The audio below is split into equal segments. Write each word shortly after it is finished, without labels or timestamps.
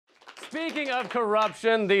Speaking of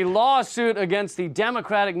corruption, the lawsuit against the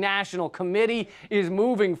Democratic National Committee is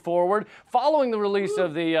moving forward. Following the release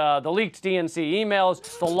of the leaked DNC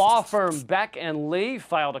emails, the law firm Beck and Lee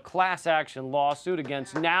filed a class action lawsuit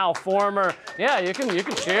against now former, you can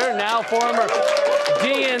cheer, now former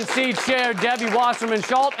DNC chair Debbie Wasserman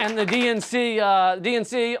Schultz and the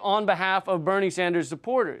DNC on behalf of Bernie Sanders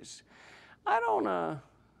supporters. I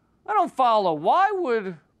don't follow. Why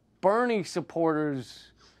would Bernie supporters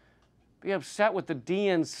be upset with the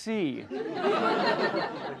DNC?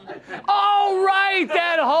 Oh, right!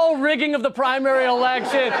 That whole rigging of the primary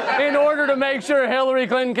election in order to make sure Hillary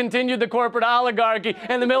Clinton continued the corporate oligarchy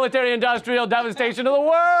and the military-industrial devastation of the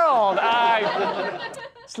world.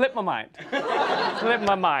 Slipped my mind. Slipped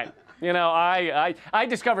my mind. You know, I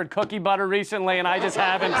discovered cookie butter recently, and I just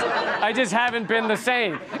haven't been the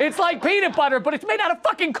same. It's like peanut butter, but it's made out of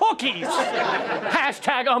fucking cookies.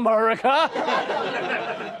 Hashtag America.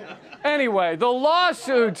 Anyway, the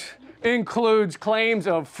lawsuit includes claims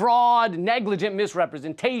of fraud, negligent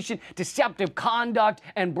misrepresentation, deceptive conduct,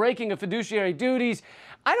 and breaking of fiduciary duties.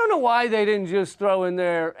 I don't know why they didn't just throw in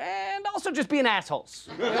there, and also just being assholes.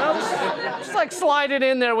 You know? just like slide it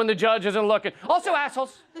in there when the judge isn't looking. Also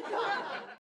assholes.